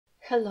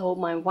Hello,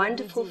 my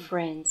wonderful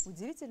friends.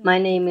 My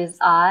name is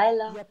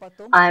Aayla.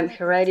 I am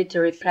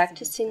hereditary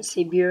practicing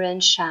Siberian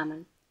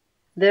shaman.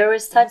 There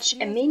is such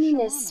a meaning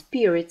as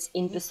spirits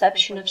in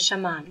perception of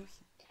shaman.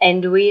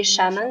 And we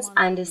shamans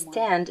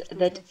understand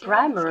that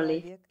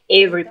primarily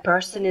every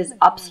person is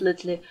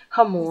absolutely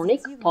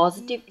harmonic,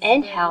 positive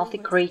and healthy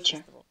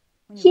creature.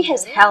 He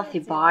has healthy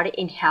body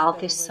and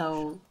healthy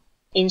soul.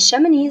 In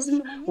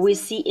shamanism, we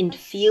see and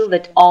feel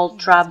that all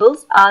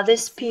troubles are the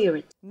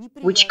spirits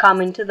which come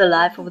into the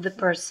life of the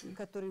person.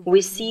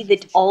 We see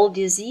that all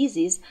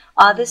diseases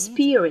are the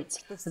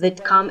spirits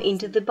that come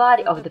into the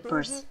body of the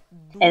person,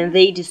 and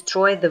they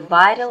destroy the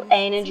vital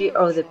energy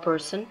of the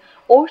person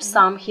or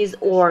some his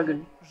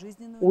organ.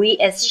 We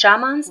as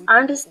shamans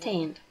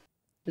understand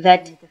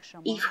that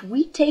if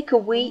we take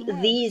away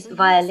these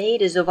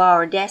violators of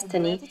our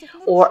destiny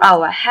or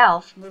our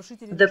health,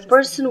 the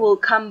person will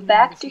come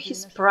back to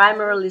his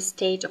primary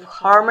state of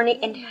harmony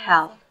and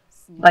health.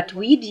 But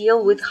we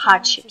deal with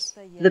hardships.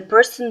 The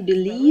person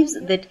believes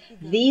that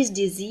these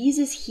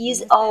diseases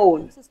his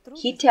own.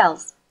 He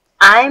tells,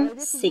 "I'm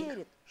sick.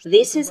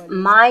 This is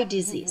my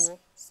disease."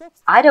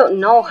 I don't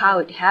know how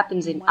it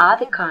happens in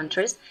other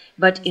countries,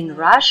 but in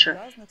Russia,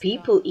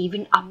 people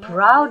even are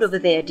proud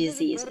of their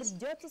diseases.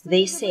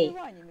 They say,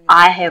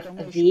 "I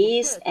have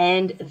this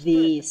and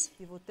this."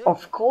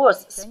 Of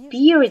course,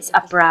 spirits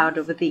are proud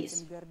of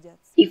this.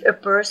 If a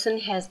person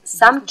has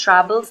some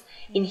troubles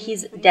in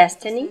his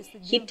destiny,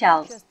 he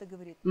tells,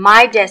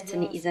 "My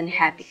destiny is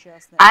unhappy.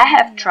 I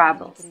have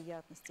troubles.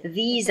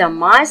 These are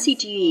my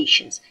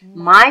situations,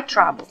 my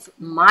troubles,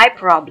 my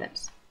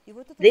problems."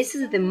 This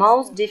is the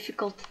most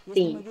difficult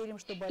thing.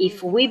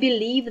 If we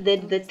believe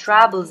that the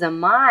troubles are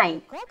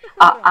mine,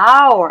 are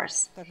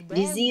ours,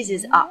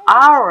 diseases are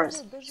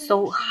ours,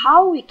 so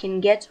how we can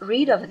get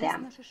rid of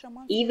them?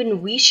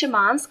 Even we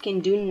shamans can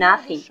do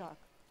nothing.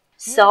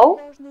 So,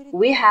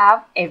 we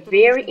have a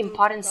very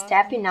important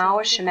step in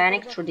our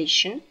shamanic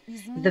tradition,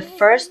 the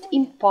first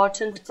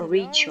important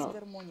ritual,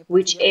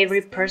 which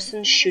every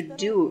person should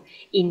do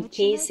in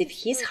case if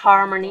his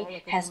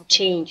harmony has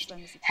changed,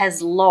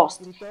 has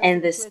lost,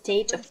 and the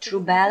state of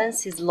true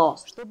balance is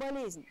lost.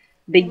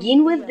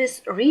 Begin with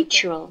this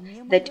ritual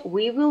that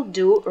we will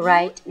do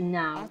right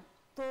now.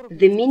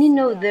 The meaning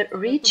of the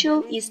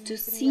ritual is to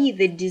see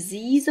the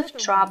disease of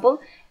trouble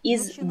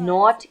is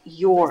not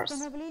yours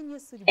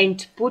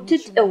and put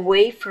it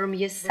away from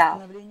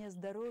yourself.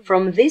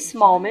 From this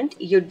moment,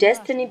 your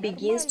destiny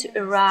begins to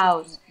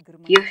arouse,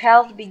 your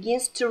health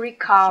begins to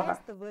recover,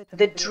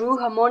 the true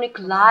harmonic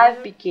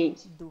life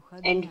begins,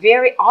 and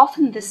very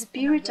often the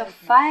spirit of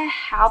fire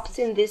helps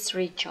in this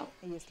ritual.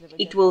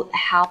 It will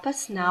help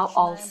us now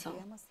also.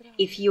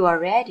 If you are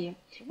ready,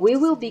 we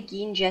will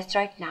begin just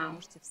right now.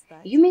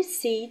 You may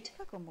sit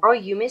or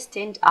you may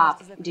stand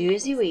up, do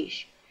as you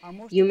wish.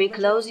 You may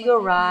close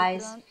your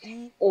eyes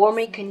or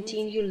may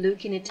continue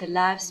looking at a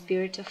live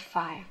spirit of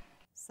fire.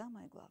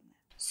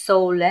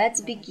 So let's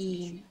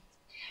begin.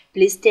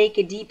 Please take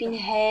a deep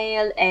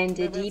inhale and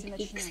a deep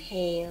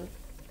exhale.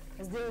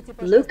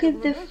 Look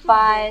at the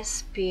fire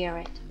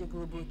spirit.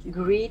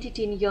 Greet it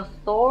in your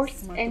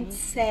thoughts and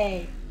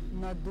say,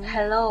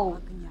 "Hello,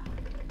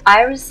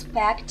 I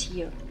respect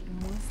you,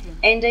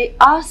 and I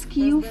ask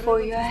you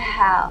for your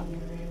help,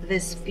 the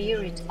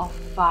spirit of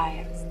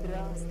fire.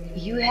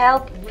 You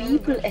help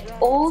people at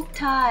all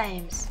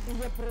times.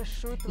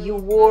 You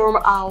warm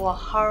our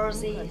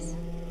hearths.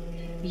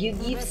 You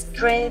give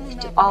strength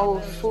to our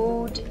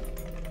food.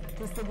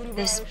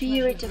 The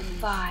spirit of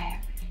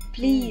fire,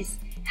 please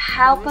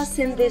help us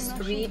in this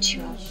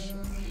ritual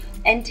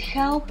and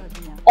help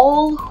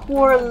all who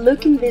are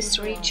looking this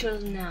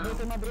ritual now,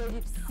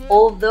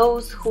 all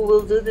those who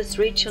will do this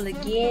ritual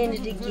again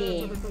and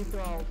again.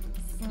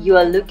 You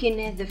are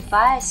looking at the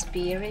fire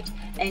spirit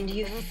and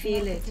you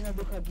feel it.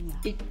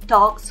 It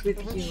talks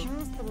with you.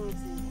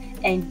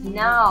 And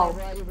now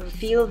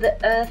feel the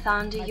earth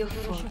under your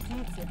foot.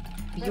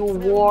 You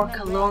walk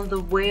along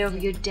the way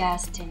of your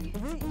destiny.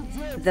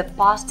 The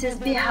past is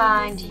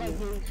behind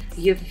you.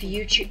 Your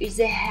future is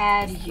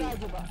ahead of you.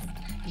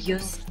 You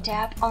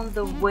step on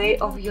the way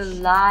of your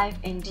life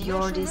and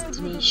your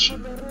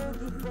destination.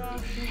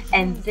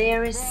 And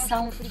there is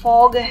some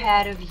fog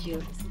ahead of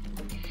you,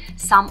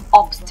 some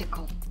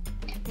obstacle.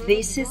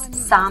 This is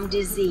some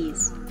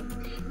disease.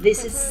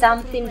 This is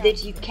something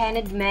that you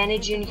cannot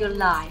manage in your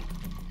life.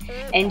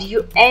 And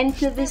you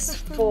enter this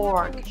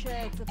fog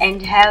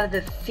and have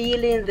the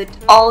feeling that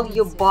all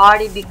your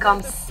body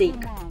becomes sick.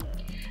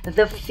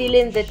 The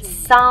feeling that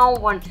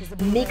someone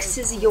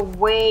mixes your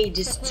way,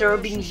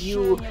 disturbing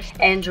you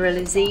and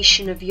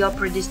realization of your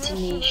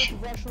predestination.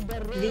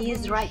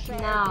 Please right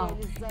now,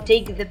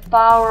 take the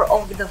power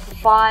of the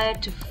fire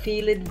to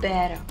feel it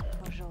better.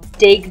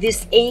 Take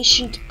this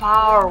ancient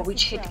power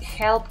which had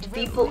helped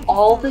people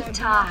all the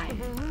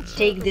time.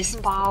 Take this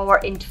power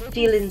and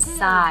feel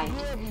inside.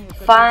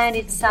 Find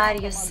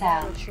inside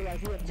yourself.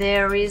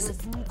 There is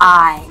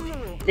I.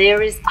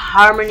 There is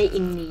harmony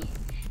in me,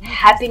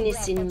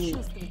 happiness in me,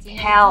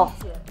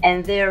 health,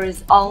 and there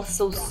is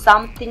also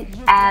something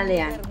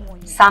alien,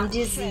 some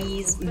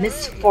disease,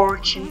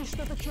 misfortune,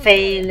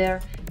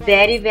 failure,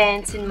 bad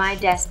events in my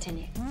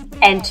destiny,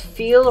 and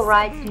feel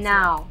right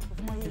now,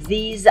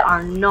 these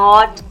are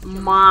not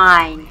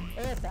mine.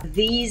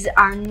 These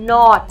are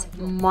not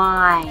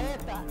mine.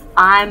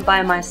 I'm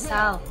by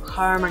myself,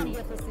 harmony,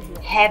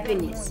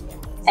 happiness,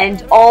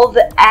 and all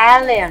the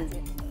alien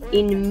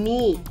in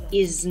me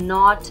is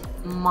not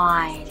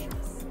mine.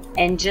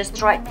 And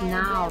just right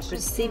now,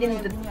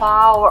 perceiving the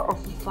power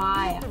of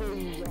fire,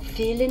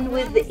 feeling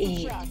with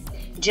it,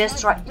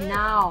 just right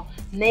now,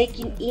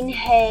 making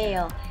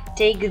inhale,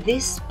 take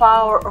this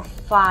power of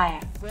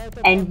fire,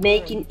 and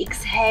making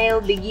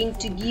exhale, begin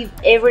to give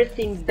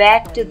everything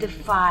back to the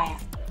fire.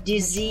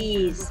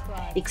 Disease,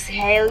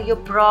 exhale your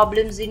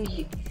problems in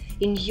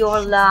your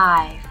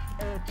life,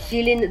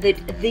 feeling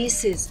that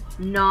this is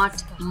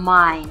not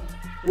mine.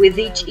 With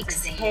each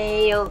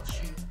exhale,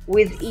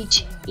 with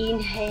each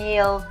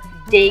inhale,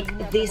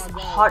 take this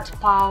hot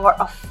power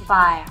of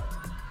fire.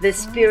 The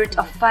spirit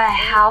of fire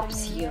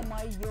helps you.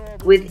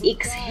 With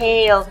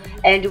exhale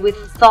and with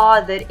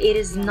thought that it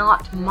is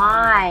not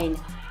mine,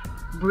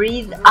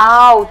 breathe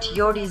out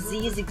your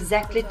disease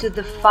exactly to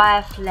the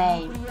fire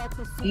flame.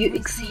 You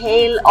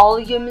exhale all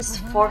your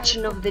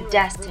misfortune of the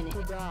destiny,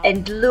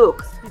 and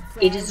look,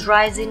 it is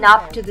rising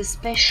up to the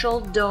special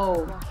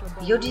dome,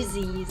 your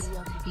disease,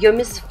 your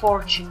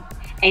misfortune,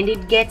 and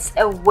it gets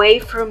away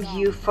from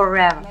you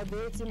forever.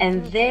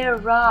 And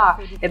there are,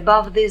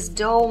 above this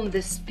dome,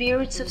 the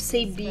spirits of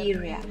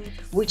Siberia,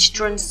 which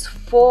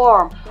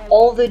transform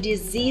all the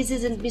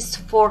diseases and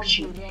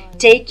misfortune,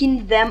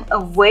 taking them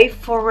away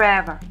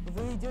forever.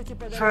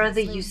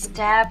 Further you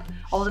step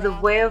over the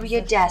way of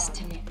your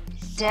destiny,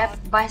 step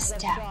by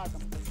step,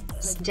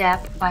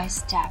 step by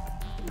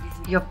step.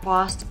 Your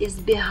past is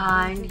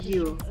behind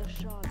you.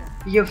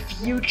 Your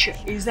future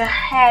is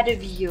ahead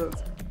of you.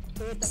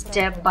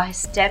 Step by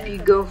step you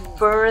go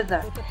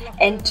further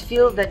and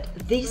feel that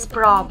this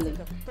problem,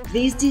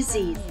 this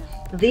disease,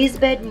 this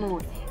bad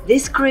mood,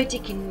 this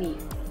critic in me,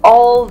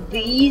 all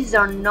these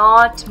are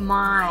not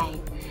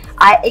mine.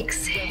 I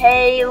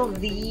exhale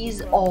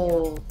these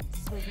all.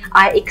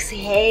 I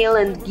exhale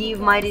and give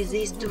my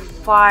disease to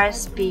fire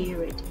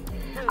spirit.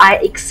 I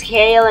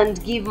exhale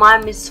and give my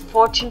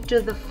misfortune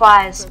to the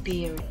fire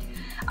spirit.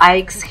 I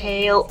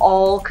exhale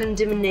all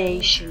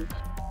condemnation,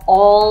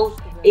 all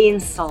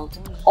insult,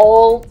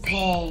 all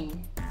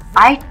pain.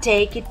 I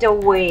take it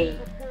away.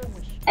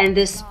 And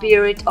the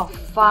spirit of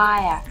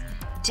fire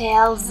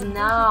tells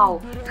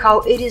now how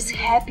it is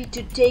happy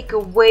to take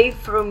away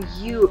from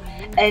you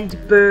and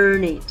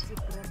burn it.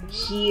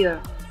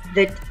 Here,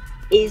 that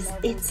is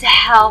its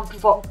help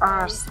for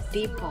us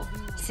people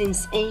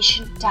since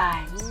ancient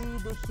times.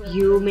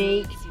 You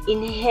make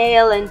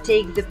inhale and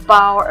take the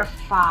power of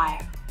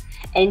fire,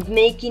 and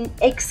making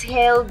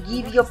exhale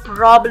give your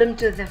problem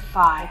to the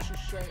fire.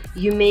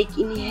 You make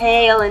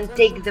inhale and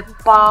take the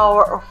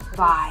power of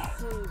fire.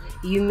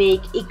 You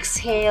make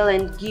exhale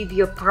and give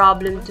your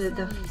problem to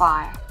the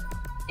fire.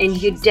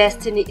 And your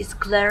destiny is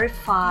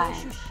clarified.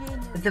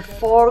 The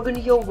fog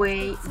on your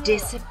way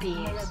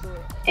disappears,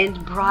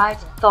 and bright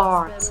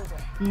thoughts,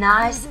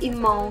 nice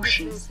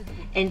emotions,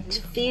 and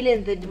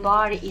feeling that the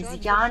body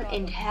is young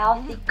and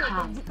healthy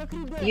come.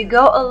 You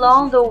go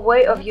along the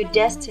way of your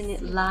destiny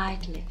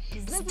lightly,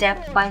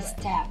 step by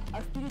step.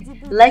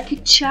 Like a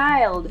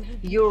child,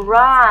 you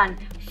run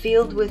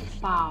filled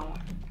with power,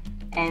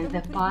 and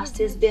the past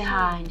is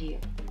behind you,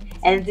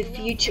 and the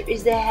future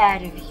is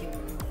ahead of you.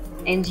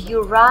 And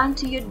you run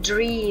to your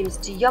dreams,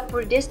 to your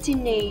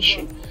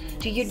predestination,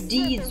 to your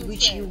deeds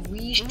which you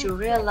wish to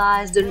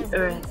realize on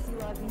earth.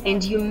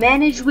 And you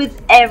manage with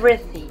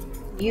everything.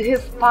 You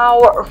have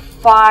power of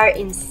fire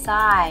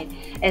inside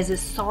as a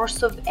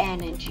source of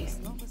energy.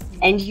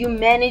 And you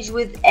manage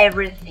with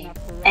everything.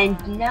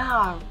 And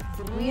now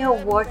we are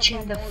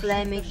watching the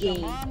flame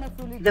again,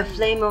 the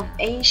flame of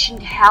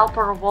ancient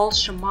helper of all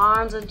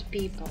shamans and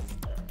people,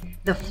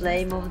 the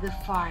flame of the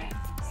fire.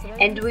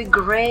 And we're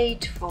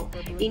grateful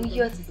in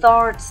your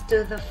thoughts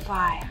to the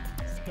fire.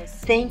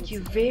 Thank you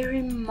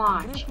very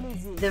much,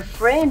 the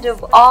friend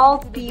of all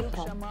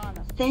people.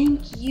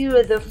 Thank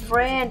you, the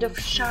friend of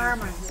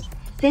shamans.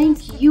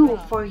 Thank you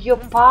for your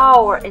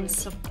power and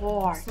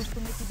support.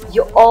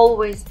 You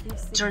always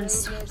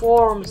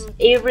transforms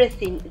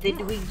everything that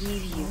we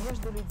give you.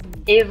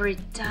 Every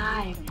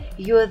time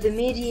you are the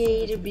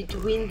mediator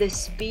between the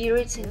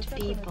spirits and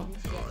people.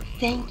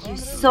 Thank you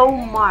so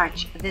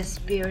much, the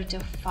spirit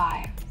of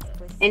fire.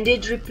 And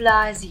it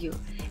replies you,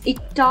 it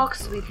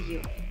talks with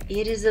you,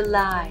 it is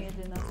alive.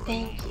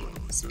 Thank you,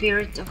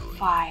 spirit of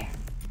fire.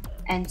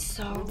 And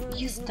so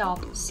you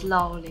stop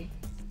slowly.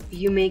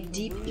 You make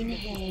deep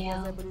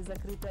inhale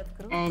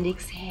and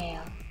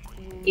exhale.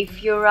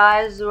 If your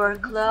eyes were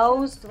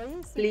closed,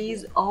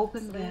 please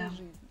open them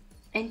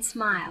and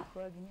smile.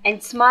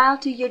 And smile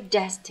to your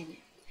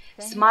destiny.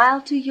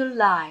 Smile to your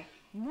life.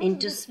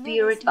 into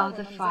spirit of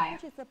the fire.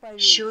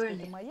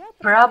 Surely,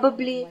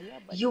 probably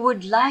you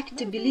would like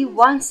to believe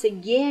once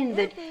again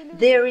that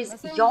there is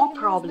your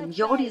problem,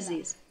 your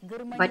disease,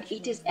 but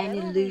it is an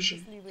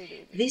illusion.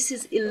 This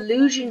is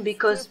illusion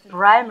because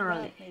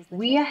primarily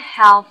we are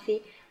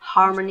healthy,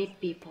 harmonic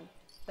people.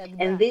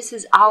 And this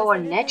is our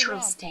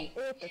natural state.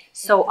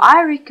 So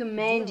I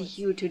recommend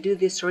you to do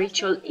this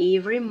ritual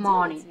every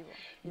morning.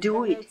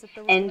 Do it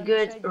and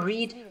get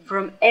rid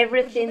from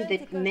everything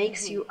that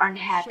makes you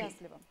unhappy.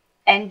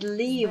 And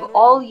live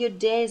all your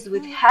days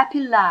with happy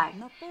life.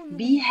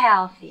 Be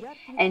healthy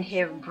and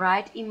have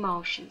bright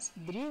emotions.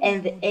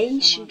 And the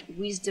ancient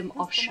wisdom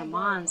of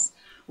shamans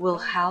will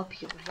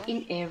help you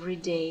in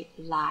everyday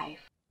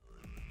life.